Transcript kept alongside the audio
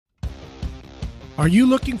Are you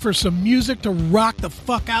looking for some music to rock the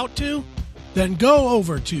fuck out to? Then go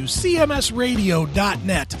over to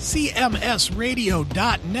cmsradio.net,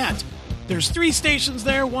 cmsradio.net. There's 3 stations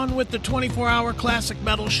there, one with the 24-hour classic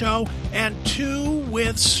metal show and 2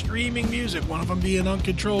 with streaming music, one of them being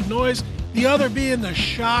Uncontrolled Noise, the other being the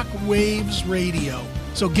Shock Waves Radio.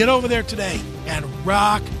 So get over there today and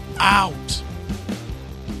rock out.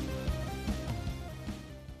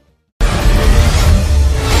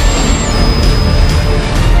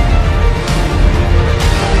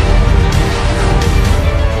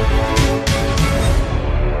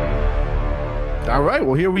 All right,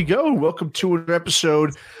 well, here we go. Welcome to an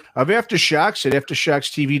episode of Aftershocks at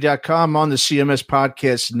AftershocksTV.com on the CMS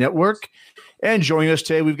Podcast Network. And joining us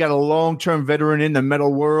today, we've got a long-term veteran in the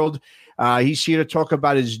metal world. He's here to talk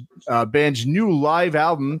about his band's new live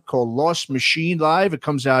album called Lost Machine Live. It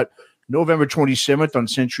comes out November 27th on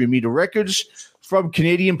Century Media Records. From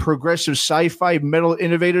Canadian progressive sci-fi metal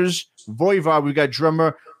innovators, Voivod, we've got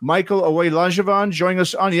drummer Michel Langevin joining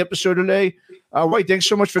us on the episode today. White, thanks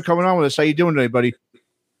so much for coming on with us. How you doing today, buddy?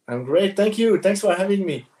 I'm great. Thank you. Thanks for having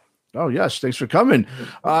me. Oh, yes. Thanks for coming.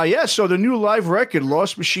 So the new live record,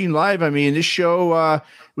 Lost Machine Live, I mean, this show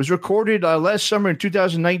was recorded last summer in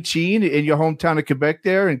 2019 in your hometown of Quebec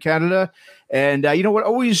there in Canada. And you know what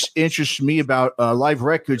always interests me about live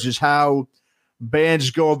records is how bands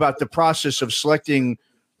go about the process of selecting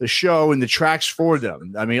the show and the tracks for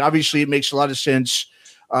them. I mean, obviously, it makes a lot of sense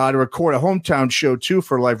to record a hometown show, too,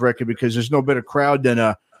 for a live record because there's no better crowd than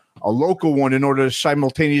a local one in order to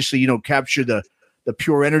simultaneously, capture the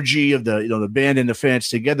pure energy of the band and the fans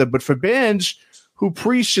together. But for bands who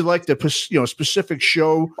pre-select a specific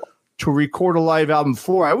show to record a live album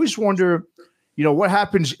for, I always wonder, what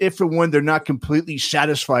happens if and when they're not completely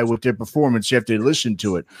satisfied with their performance after they listen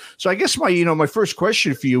to it. So I guess my first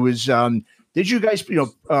question for you is, did you guys,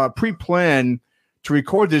 pre-plan to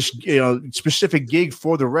record this, specific gig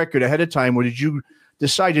for the record ahead of time, or did you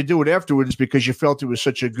decide to do it afterwards because you felt it was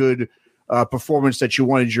such a good performance that you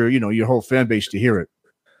wanted your whole fan base to hear it?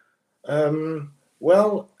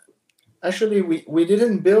 Well, actually, we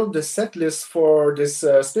didn't build the set list for this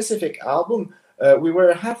specific album. We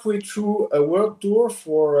were halfway through a world tour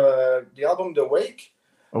for the album The Wake.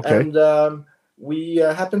 Okay. And we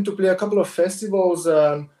happened to play a couple of festivals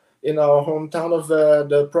in our hometown of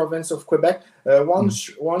the province of Quebec. One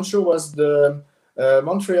show was the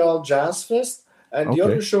Montreal Jazz Fest, and the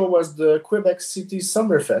other show was the Quebec City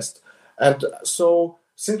Summerfest. And so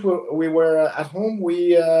since we were at home,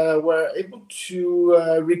 we were able to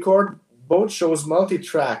record both shows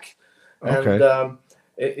multi-track. Okay. And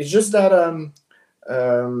it's just that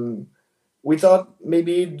we thought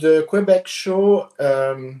maybe the Quebec show,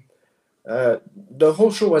 the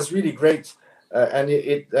whole show was really great. And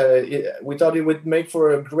we thought it would make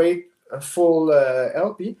for a great full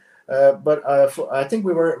LP. But I think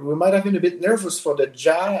we might have been a bit nervous for the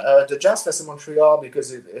Jazz Fest in Montreal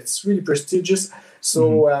because it's really prestigious.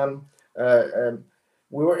 So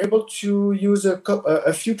we were able to use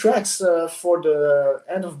a few tracks for the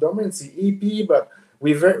End of Dormancy EP, but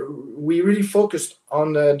we really focused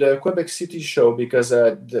on the Quebec City show because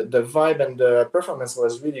the vibe and the performance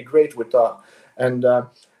was really great with that. And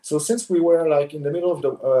so since we were like in the middle of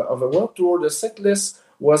a world tour, the set list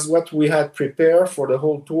was what we had prepared for the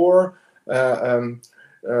whole tour, some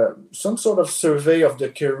sort of survey of the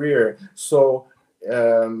career. So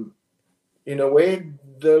in a way,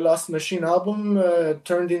 the Lost Machine album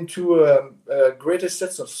turned into a greatest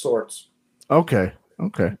hits of sorts. Okay.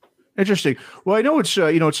 Interesting. Well, I know it's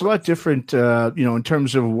it's a lot different, in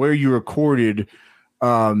terms of where you recorded,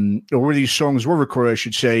 or where these songs were recorded, I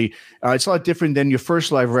should say. It's a lot different than your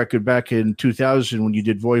first live record back in 2000 when you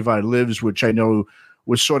did Voivod Lives, which I know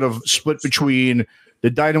was sort of split between the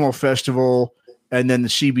Dynamo Festival and then the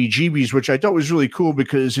CBGBs, which I thought was really cool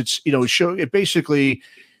because it's, it basically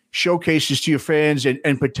showcases to your fans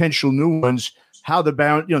and potential new ones how the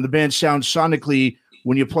band sounds sonically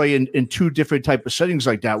when you play in 2 different type of settings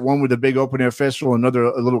like that, one with a big open air festival, another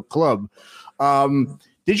a little club.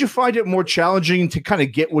 Did you find it more challenging to kind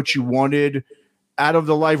of get what you wanted out of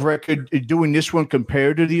the live record doing this one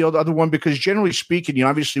compared to the other one? Because generally speaking,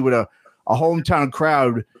 obviously with a hometown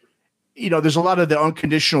crowd, there's a lot of the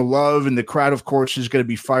unconditional love, and the crowd, of course, is going to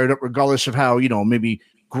be fired up regardless of how, maybe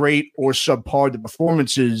great or subpar the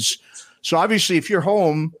performance is. So obviously, if you're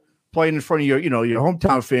home playing in front of your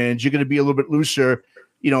hometown fans, you're going to be a little bit looser.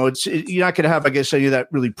 You're not going to have, I guess, any of that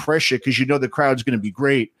really pressure because the crowd's going to be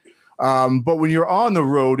great. But when you're on the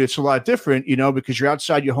road, it's a lot different, because you're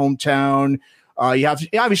outside your hometown. You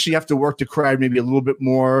obviously have to work the crowd maybe a little bit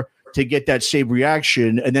more to get that same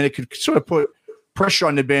reaction, and then it could sort of put pressure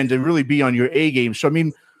on the band to really be on your A game. So, I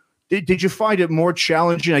mean, did you find it more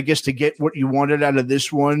challenging, I guess, to get what you wanted out of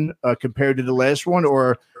this one compared to the last one,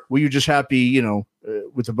 or were you just happy,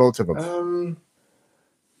 with the both of them?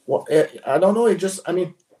 Well, I don't know.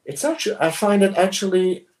 It's actually, I find it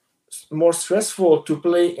actually more stressful to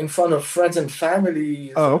play in front of friends and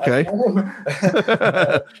family at home.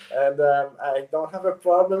 I don't have a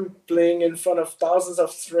problem playing in front of thousands of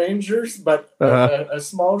strangers, but a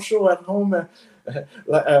small show at home.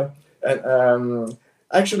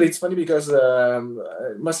 Actually, it's funny because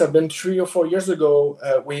it must have been 3 or 4 years ago.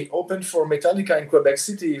 We opened for Metallica in Quebec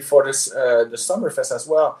City for this the Summerfest as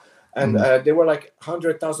well, and there were like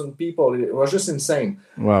 100,000 people. It was just insane.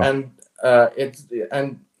 Wow! And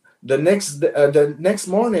the next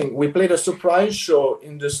morning we played a surprise show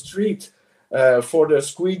in the street for the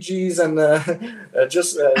squeegees, and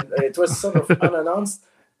it was sort of unannounced,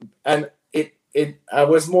 and I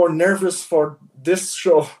was more nervous for this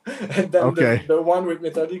show than the one with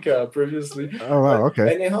Metallica previously. Oh wow!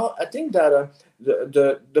 Okay. Anyhow, I think that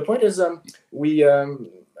the point is we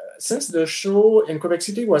since the show in Quebec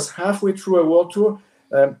City was halfway through a world tour,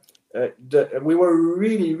 we were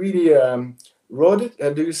really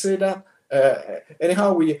roaded. Do you say that?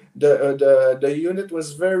 Anyhow, the unit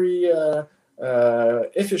was very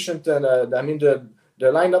efficient, and the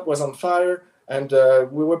lineup was on fire. And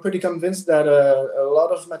we were pretty convinced that a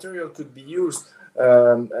lot of material could be used,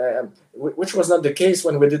 which was not the case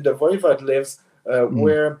when we did the Voivod lives,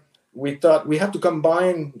 where we thought we had to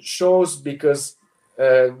combine shows because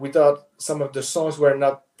we thought some of the songs were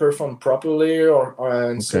not performed properly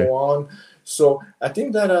and so on. So I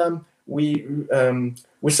think that we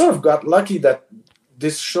sort of got lucky that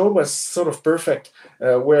this show was sort of perfect,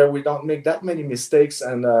 where we don't make that many mistakes,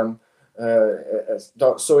 and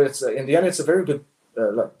so it's in the end it's a very good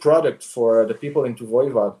product for the people into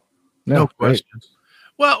Voivod. No question.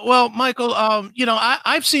 Well, Michael,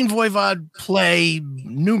 I've seen Voivod play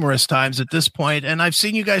numerous times at this point, and I've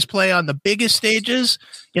seen you guys play on the biggest stages,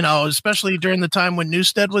 especially during the time when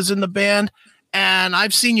Newstead was in the band. And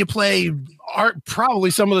I've seen you play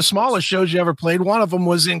probably some of the smallest shows you ever played. One of them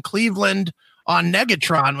was in Cleveland on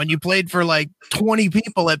Negatron when you played for like 20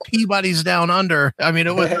 people at Peabody's Down Under. I mean,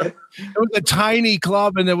 it was a tiny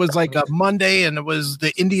club, and it was like a Monday, and it was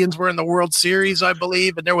the Indians were in the World Series, I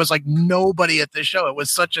believe, and there was like nobody at the show. It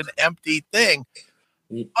was such an empty thing.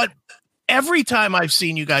 But every time I've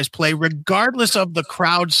seen you guys play, regardless of the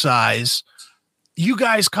crowd size, you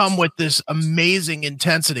guys come with this amazing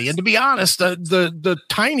intensity. And to be honest, the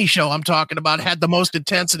tiny show I'm talking about had the most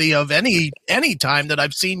intensity of any time that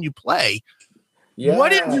I've seen you play. Yeah.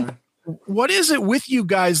 What is it with you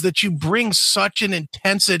guys that you bring such an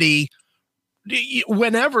intensity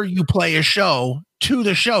whenever you play a show to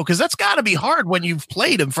the show? Because that's got to be hard when you've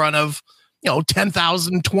played in front of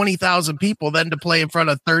 10,000, 20,000 people, then to play in front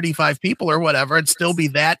of 35 people or whatever and still be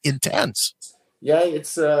that intense. Yeah,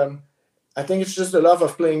 it's I think it's just the love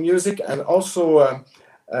of playing music, and also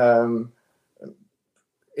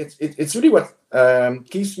it's really what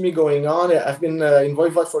keeps me going on. I've been in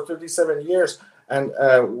Voivod for 37 years. And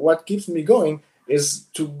what keeps me going is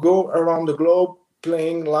to go around the globe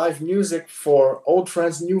playing live music for old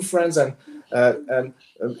friends, new friends, and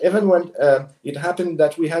even when it happened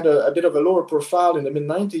that we had a bit of a lower profile in the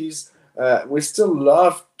mid-90s, we still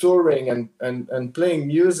love touring and playing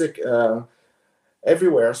music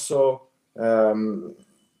everywhere. So to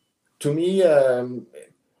me, of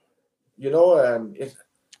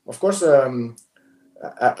course.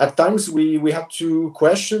 At times we have to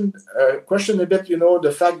question a bit,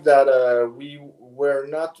 the fact that we were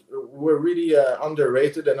really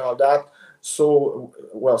underrated and all that. So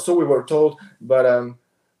we were told. But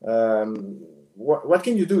what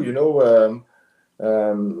can you do?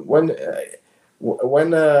 When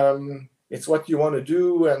it's what you want to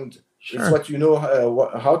do, and it's what you know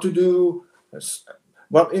how to do.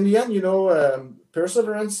 Well, in the end,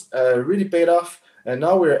 perseverance really paid off. And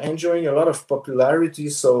now we're enjoying a lot of popularity.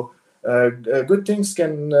 So good things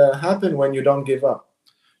can happen when you don't give up.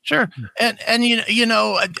 Sure. And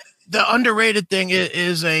the underrated thing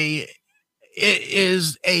is a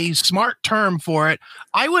smart term for it.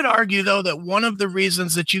 I would argue, though, that one of the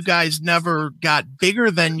reasons that you guys never got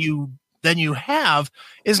bigger than you have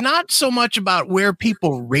is not so much about where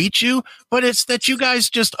people rate you, but it's that you guys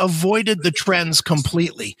just avoided the trends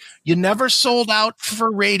completely. You never sold out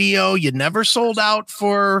for radio. You never sold out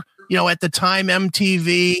for, at the time,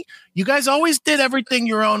 MTV. You guys always did everything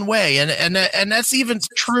your own way. And that's even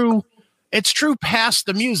true. It's true past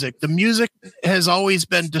the music. The music has always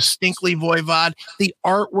been distinctly Voivod. The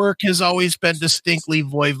artwork has always been distinctly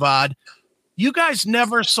Voivod. you guys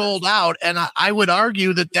never sold out. And I would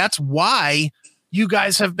argue that that's why you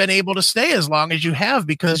guys have been able to stay as long as you have,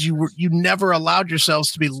 because you never allowed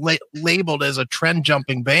yourselves to be labeled as a trend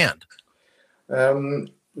jumping band.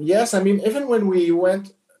 Yes, I mean, even when we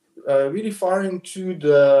went really far into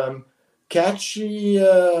the catchy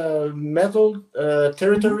metal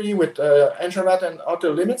territory with Introvert and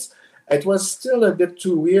Outer Limits, it was still a bit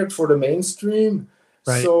too weird for the mainstream.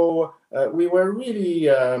 Right. So we were really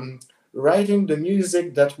writing the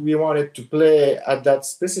music that we wanted to play at that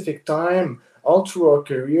specific time all through our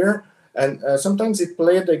career. And sometimes it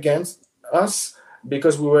played against us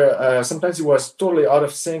because we were, sometimes it was totally out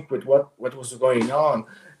of sync with what was going on.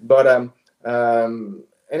 But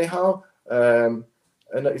anyhow, and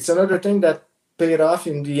it's another thing that paid off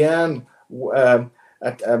in the end,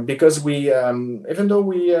 because we, even though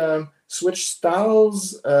we switched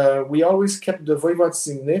styles, we always kept the Voivod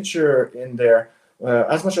signature in there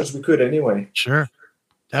as much as we could anyway. Sure.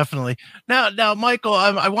 Definitely. Now, Michael,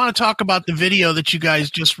 I want to talk about the video that you guys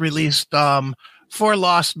just released for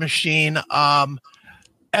Lost Machine.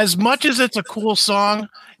 As much as it's a cool song,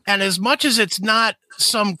 and as much as it's not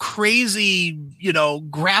some crazy,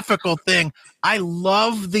 graphical thing, I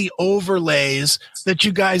love the overlays that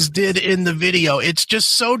you guys did in the video. It's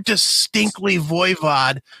just so distinctly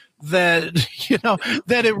Voivod that,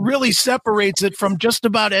 that it really separates it from just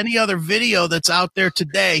about any other video that's out there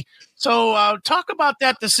today. So talk about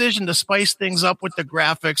that decision to spice things up with the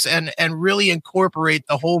graphics and really incorporate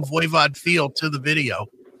the whole Voivod feel to the video.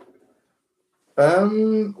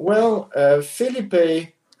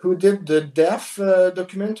 Felipe, who did the Deaf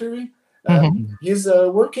documentary, he's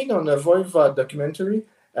working on a Voivod documentary,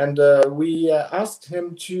 and we asked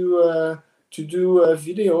him to do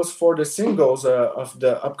videos for the singles of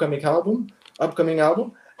the upcoming album,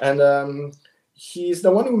 and he's the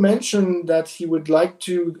one who mentioned that he would like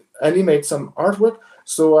to animate some artwork.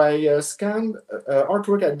 So I scanned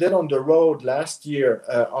artwork I did on the road last year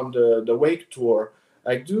on the Wake tour.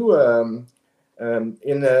 I do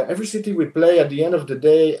in every city we play. At the end of the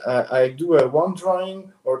day, I do one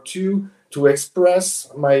drawing or two to express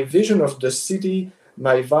my vision of the city,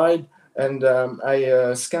 my vibe, and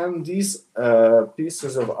I scanned these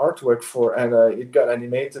pieces of artwork and it got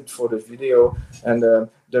animated for the video, and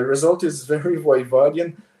the result is very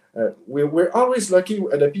Voivodian. We're always lucky.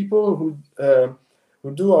 The people who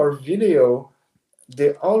do our video,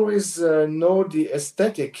 they always know the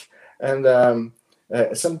aesthetic, and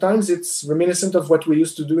sometimes it's reminiscent of what we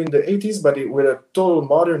used to do in the 80s, but with a total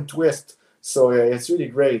modern twist. So it's really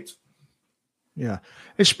great. Yeah.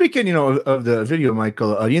 And speaking, of the video,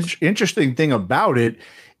 Michael, the interesting thing about it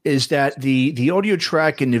is that the audio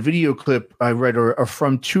track and the video clip I read are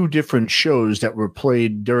from two different shows that were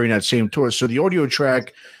played during that same tour. So the audio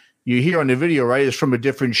track you hear on the video, right, is from a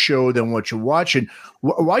different show than what you're watching.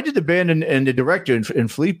 Why did the band and the director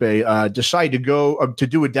and Felipe decide to go to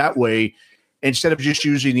do it that way instead of just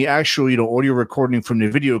using the actual, audio recording from the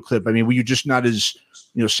video clip? I mean, were you just not as,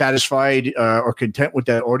 satisfied or content with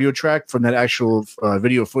that audio track from that actual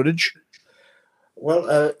video footage?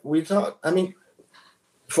 Well, we thought,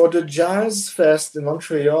 for the Jazz Fest in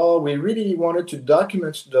Montreal, we really wanted to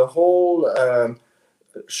document the whole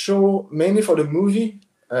show, mainly for the movie,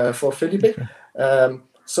 for Felipe. Okay.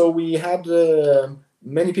 So we had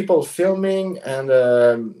many people filming,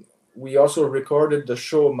 and we also recorded the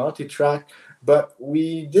show multi-track, but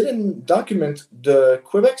we didn't document the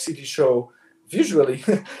Quebec City show visually.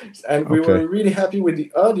 And we were really happy with the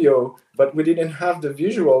audio, but we didn't have the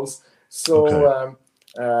visuals. So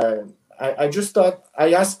I just thought,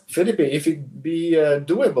 I asked Felipe if it'd be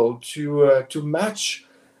doable to match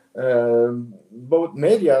both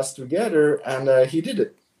medias together, and he did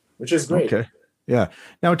it, which is great. Okay. Yeah.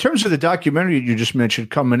 Now, in terms of the documentary you just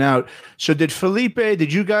mentioned coming out, so did Felipe,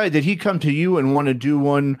 did he come to you and want to do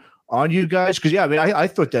one on you guys? Because I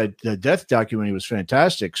thought that the Death documentary was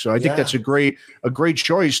fantastic. So I think that's a great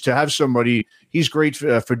choice to have somebody. He's great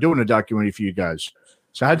for doing a documentary for you guys.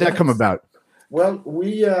 So how did that come about? Well,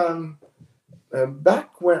 we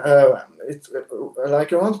back when it's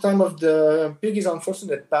like around the time of the Piggy's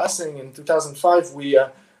unfortunate passing in 2005, we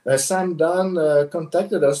Sam Dunn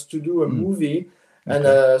contacted us to do a movie,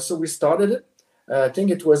 and so we started it. I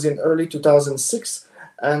think it was in early 2006,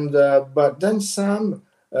 and but then Sam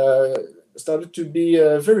started to be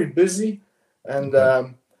very busy, and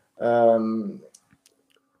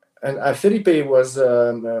Felipe was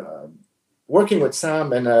working with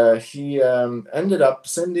Sam, and he ended up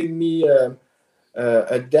sending me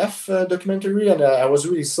a Deaf documentary, and I was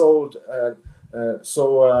really sold.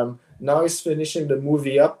 So now he's finishing the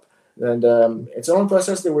movie up, and it's a long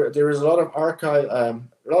process. There is a lot of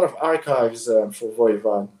lot of archives for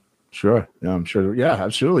Voivod. Sure. Yeah, I'm sure. Yeah,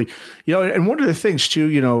 absolutely. And one of the things too,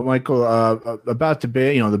 Michael, about the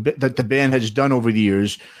band, that the band has done over the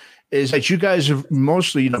years is that you guys have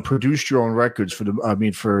mostly, produced your own records for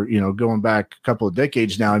going back a couple of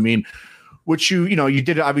decades now. I mean, which you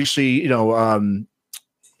did obviously, like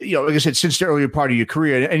I said, since the earlier part of your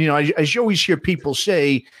career. And, as you always hear people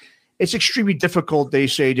say, it's extremely difficult, they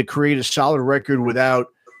say, to create a solid record without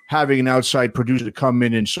having an outside producer to come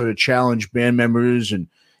in and sort of challenge band members and,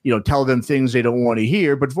 tell them things they don't want to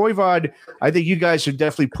hear. But Voivod, I think you guys have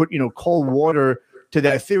definitely put, cold water to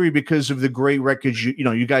that theory because of the great records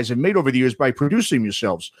you guys have made over the years by producing them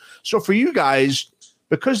yourselves. So for you guys,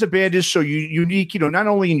 because the band is so unique, not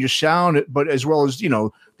only in your sound, but as well as,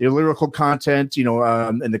 the lyrical content,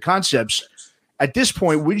 and the concepts, at this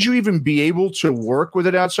point, would you even be able to work with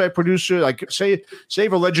an outside producer? Like say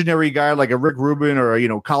if a legendary guy like a Rick Rubin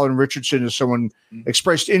or, Colin Richardson or someone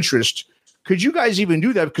expressed interest, could you guys even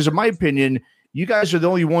do that? Because in my opinion, you guys are the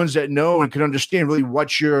only ones that know and can understand really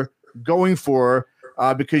what you're going for,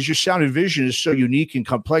 because your sound and vision is so unique and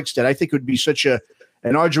complex that I think it would be such an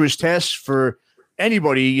arduous task for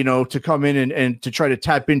anybody, to come in and to try to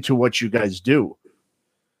tap into what you guys do.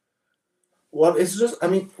 Well, it's just,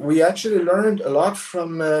 we actually learned a lot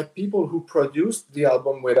from people who produced the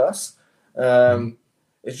album with us.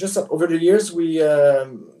 It's just that over the years, we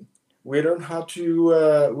learned how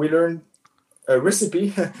to, we learned a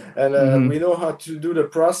recipe and we know how to do the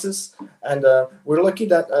process. And we're lucky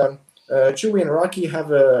that Chewy and Rocky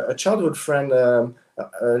have a childhood friend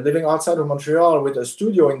living outside of Montreal with a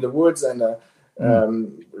studio in the woods and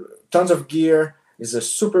tons of gear. He's a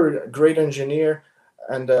super great engineer.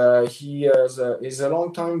 And he's a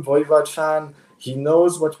long-time Voivod fan. He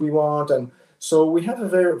knows what we want. And so we have a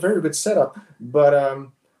very, very good setup. But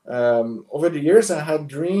over the years, I had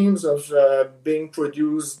dreams of being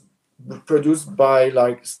produced by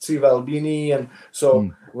like Steve Albini. And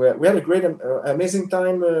so we had a great, amazing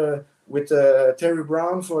time with Terry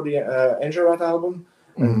Brown for the Angerat album.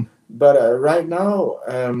 But right now,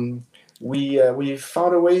 we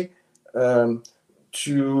found a way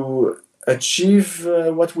to achieve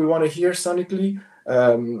what we want to hear sonically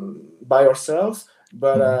by ourselves.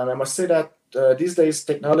 But I must say that these days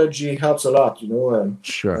technology helps a lot,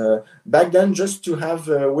 Sure. Back then, just to have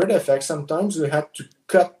weird effects, sometimes we had to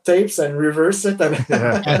cut tapes and reverse it.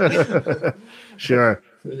 And Sure.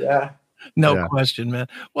 Yeah. No question, man.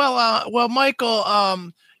 Well, Michael,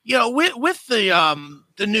 with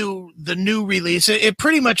the new release, it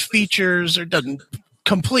pretty much features, or doesn't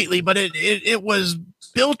completely, but it was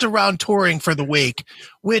built around touring for the Wake,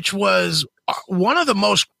 which was one of the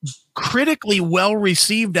most critically well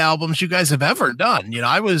received albums you guys have ever done.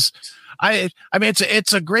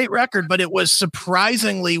 It's a great record, but it was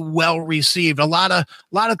surprisingly well received. A lot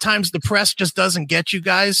of times the press just doesn't get you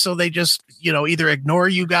guys, so they just either ignore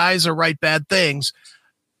you guys or write bad things.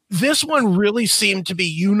 This one really seemed to be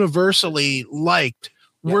universally liked.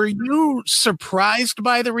 Yeah. Were you surprised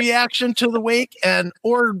by the reaction to the Wake,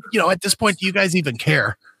 or at this point, do you guys even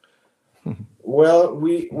care? Well,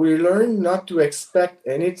 we learned not to expect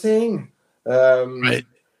anything, right?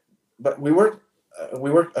 But we worked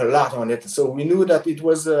a lot on it, so we knew that it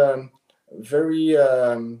was very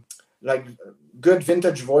like good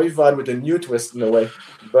vintage Voivod with a new twist in a way.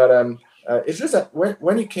 But it's just that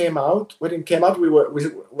when it came out, we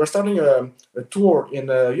were starting a tour in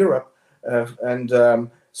Europe.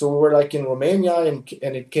 So we were like in Romania and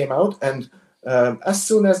it came out. And as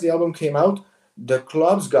soon as the album came out, the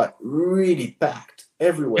clubs got really packed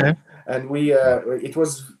everywhere. Okay. And it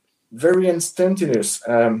was very instantaneous.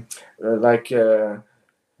 All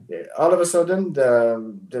of a sudden,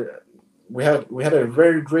 we had a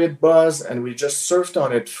very great buzz and we just surfed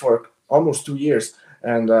on it for almost 2 years.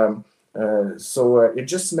 And so it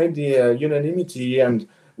just made the unanimity, and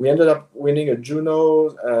we ended up winning a Juno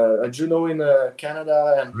in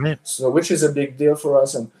Canada, and right. So which is a big deal for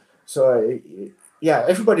us. And so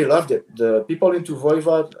everybody loved it. The people into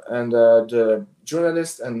Voivod and the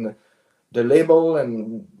journalists and the label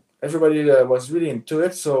and everybody was really into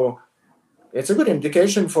it. So it's a good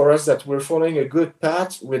indication for us that we're following a good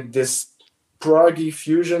path with this proggy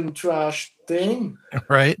fusion trash thing,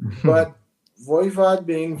 right? But Voivod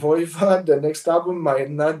being Voivod, the next album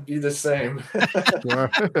might not be the same. Yeah,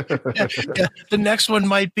 the next one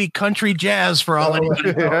might be country jazz for all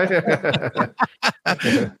anybody knows.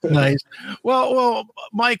 Nice. Well,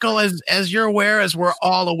 Michael, as you're aware, as we're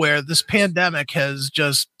all aware, this pandemic has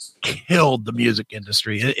just killed the music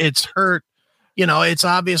industry. It's hurt, it's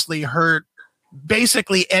obviously hurt.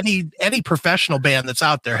 Basically, any professional band that's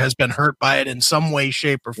out there has been hurt by it in some way,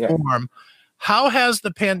 shape, or form. how has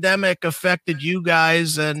the pandemic affected you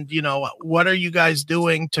guys? And, what are you guys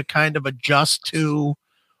doing to kind of adjust to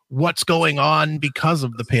what's going on because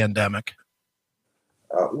of the pandemic?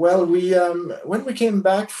 Well, we when we came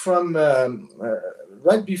back from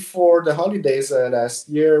right before the holidays last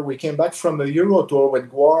year, we came back from a Euro tour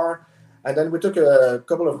with Guar, and then we took a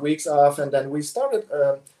couple of weeks off, and then we started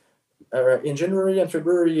in January and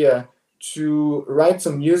February to write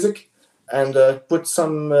some music and put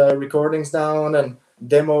some recordings down and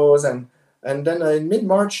demos, and then in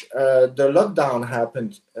mid-March the lockdown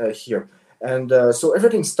happened here, and so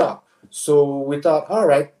everything stopped. So we thought, all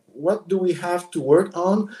right, what do we have to work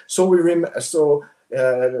on? So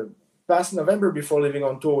past November, before leaving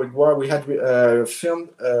on tour with War, we had filmed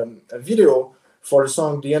a video for the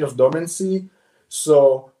song "The End of Dormancy."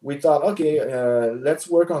 So we thought, okay, let's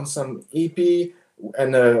work on some EP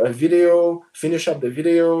and a video, finish up the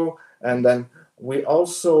video, and then we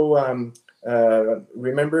also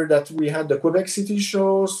remember that we had the Quebec City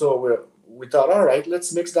show, so we thought, all right,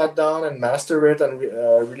 let's mix that down and master it and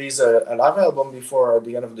release a live album before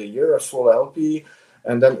the end of the year, a full LP.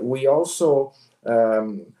 And then we also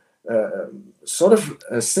sort of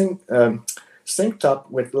synced up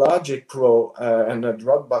with Logic Pro and a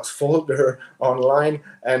Dropbox folder online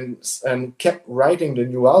and kept writing the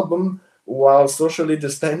new album while socially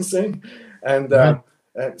distancing. And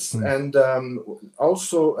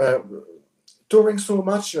also touring so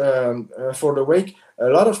much for the wake, a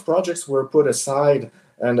lot of projects were put aside,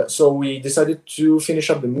 and so we decided to finish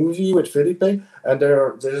up the movie with Felipe. And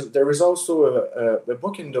there is also a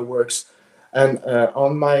book in the works. And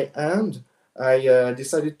on my end, I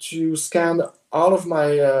decided to scan all of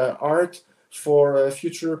my art for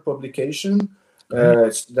future publication.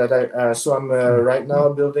 So I'm right now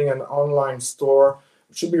building an online store.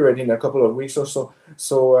 It should be ready in a couple of weeks or so.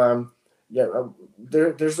 So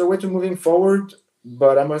there's a way to moving forward,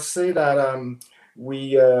 but I must say that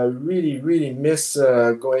we really, really miss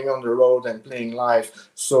going on the road and playing live.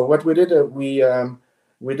 So what we did,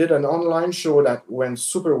 we did an online show that went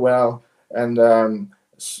super well, and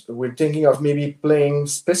we're thinking of maybe playing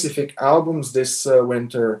specific albums this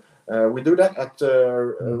winter. We do that at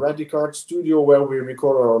the Radicard studio where we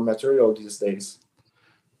record our material these days.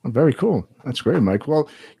 Very cool. That's great, Mike. Well,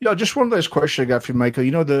 just one last question I got for you, Michael.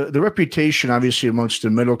 The reputation, obviously, amongst the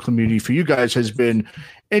metal community for you guys has been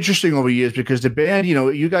interesting over the years because the band,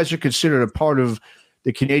 you guys are considered a part of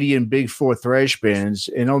the Canadian Big Four thrash bands.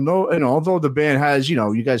 And although the band has,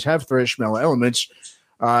 you guys have thrash metal elements,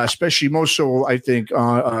 especially most so, I think,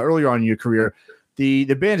 earlier on in your career, the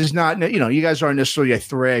band is not, you guys aren't necessarily a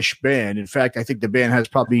thrash band. In fact, I think the band has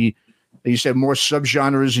probably, you said, more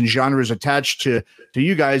subgenres and genres attached to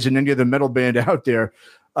you guys and any other metal band out there.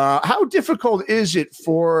 How difficult is it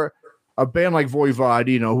for a band like Voivod,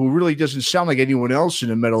 who really doesn't sound like anyone else in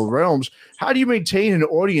the metal realms? How do you maintain an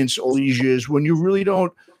audience all these years when you really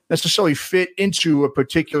don't necessarily fit into a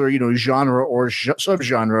particular, genre or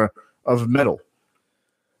subgenre of metal?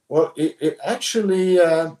 Well, it actually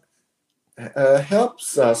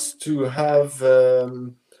helps us to have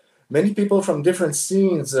many people from different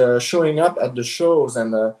scenes showing up at the shows,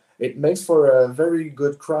 and it makes for a very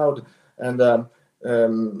good crowd. And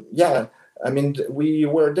I mean, we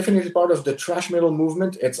were definitely part of the thrash metal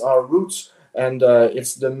movement. It's our roots, and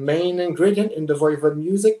it's the main ingredient in the Voivod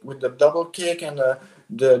music, with the double kick and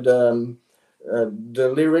the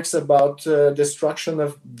lyrics about destruction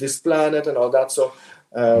of this planet and all that. So,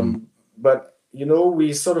 but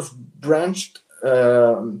we sort of branched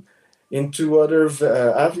into other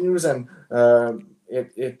avenues, and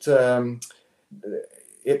it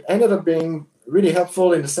ended up being really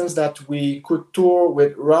helpful in the sense that we could tour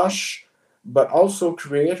with Rush, but also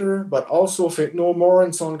Creator, but also Fate No More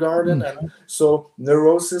and Soundgarden, and so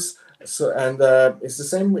Neurosis. So, and it's the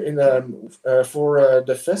same for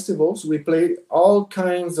the festivals. We play all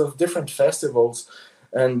kinds of different festivals,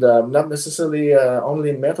 and not necessarily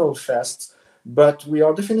only metal fests, but we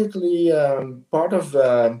are definitely part of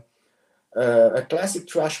a classic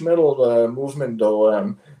thrash metal movement,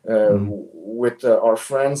 though, with our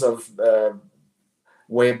friends of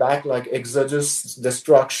way back, like Exodus,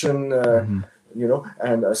 Destruction,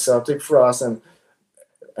 and Celtic Frost, and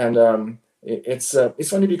it's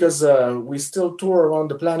funny because we still tour around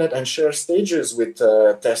the planet and share stages with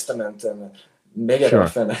Testament and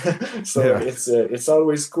Megadeth, and so it's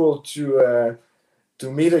always cool to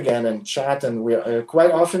meet again and chat, and we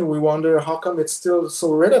quite often we wonder how come it's still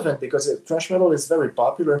so relevant, because thrash metal is very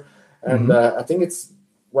popular, and I think it's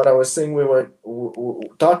what I was saying. We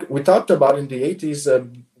talked about in the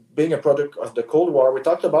 80s being a product of the Cold War. We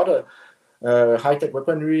talked about high-tech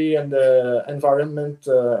weaponry and the environment,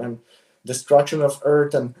 and destruction of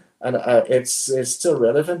Earth, and it's still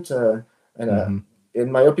relevant.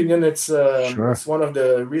 In my opinion, it's one of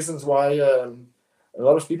the reasons why a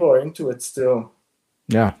lot of people are into it still.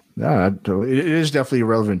 Yeah, it is definitely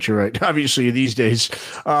relevant. You're right. Obviously, these days.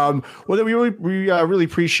 Well, then we really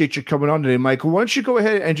appreciate you coming on today, Michael. Why don't you go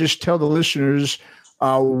ahead and just tell the listeners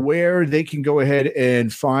where they can go ahead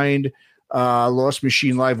and find Lost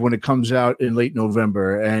Machine Live when it comes out in late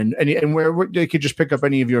November, and where they could just pick up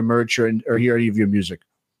any of your merch or hear any of your music.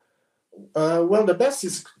 Well, the best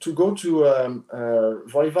is to go to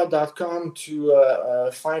voivod.com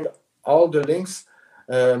to find all the links,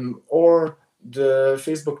 or the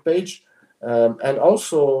Facebook page, and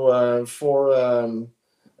also for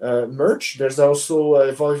merch, there's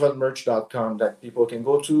also voivodmerch.com that people can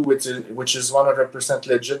go to, which is 100%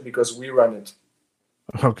 legit because we run it.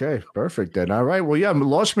 Okay, perfect then. All right. Well, yeah,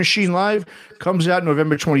 Lost Machine Live comes out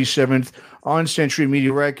November 27th on Century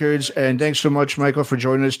Media Records. And thanks so much, Michael, for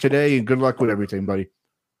joining us today, and good luck with everything, buddy.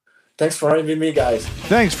 Thanks for having me, guys.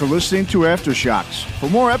 Thanks for listening to Aftershocks. For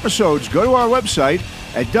more episodes, go to our website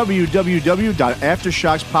at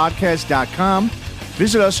www.aftershockspodcast.com.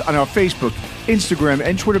 Visit us on our Facebook, Instagram,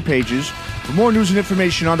 and Twitter pages for more news and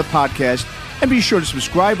information on the podcast. And be sure to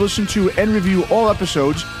subscribe, listen to, and review all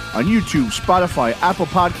episodes on YouTube, Spotify, Apple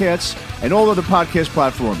Podcasts, and all other podcast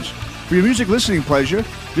platforms. For your music listening pleasure,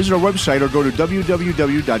 visit our website or go to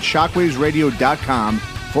www.shockwavesradio.com.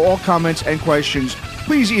 For all comments and questions,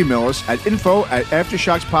 please email us at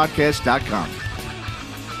info@aftershockspodcast.com.